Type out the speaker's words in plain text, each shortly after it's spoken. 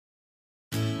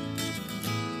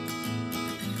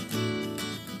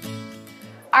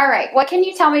All right. What can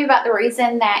you tell me about the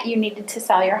reason that you needed to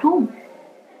sell your home?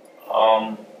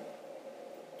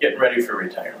 Getting ready for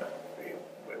retirement.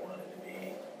 We wanted to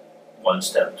be one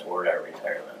step toward our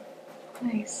retirement.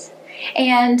 Nice.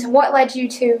 And what led you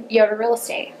to Yoder Real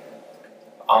Estate?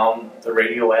 The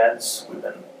radio ads, we've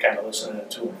been kind of listening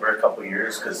to them for a couple of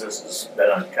years because this has been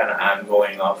kind of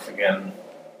ongoing off again.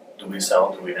 Do we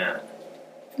sell, do we not?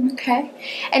 Okay.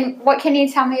 And what can you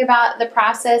tell me about the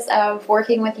process of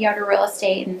working with Yoder Real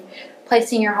Estate and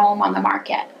placing your home on the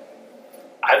market?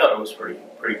 I thought it was pretty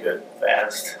good,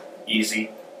 fast, easy.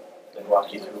 They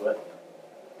walk you through it.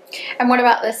 And what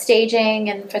about the staging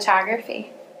and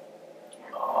photography?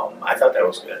 I thought that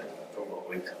was good for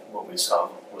what we saw,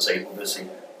 was able to see.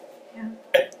 Yeah.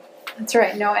 That's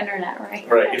right. No internet, right?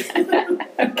 Right.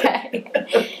 Okay.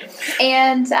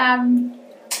 And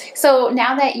so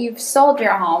now that you've sold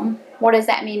your home, what does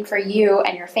that mean for you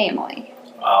and your family?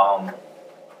 I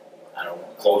don't know,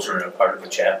 closure in a part of the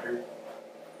chapter.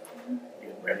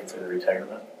 Getting ready for the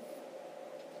retirement.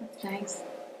 That's nice.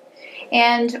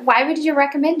 And why would you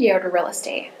recommend Yoder Real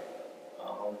Estate?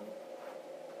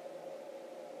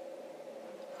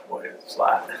 Boy, it's a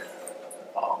lot.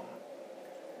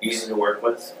 Easy to work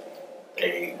with.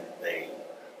 They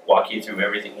walk you through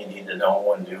everything you need to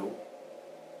know and do.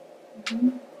 Mm-hmm.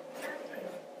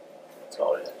 That's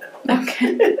all it is.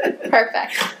 Okay.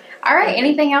 Perfect. All right.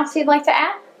 Anything else you'd like to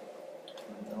add?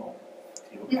 No.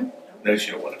 No,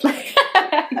 you don't want to.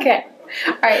 Okay.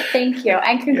 All right. Thank you.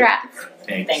 And congrats.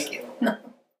 Thanks. Thank you.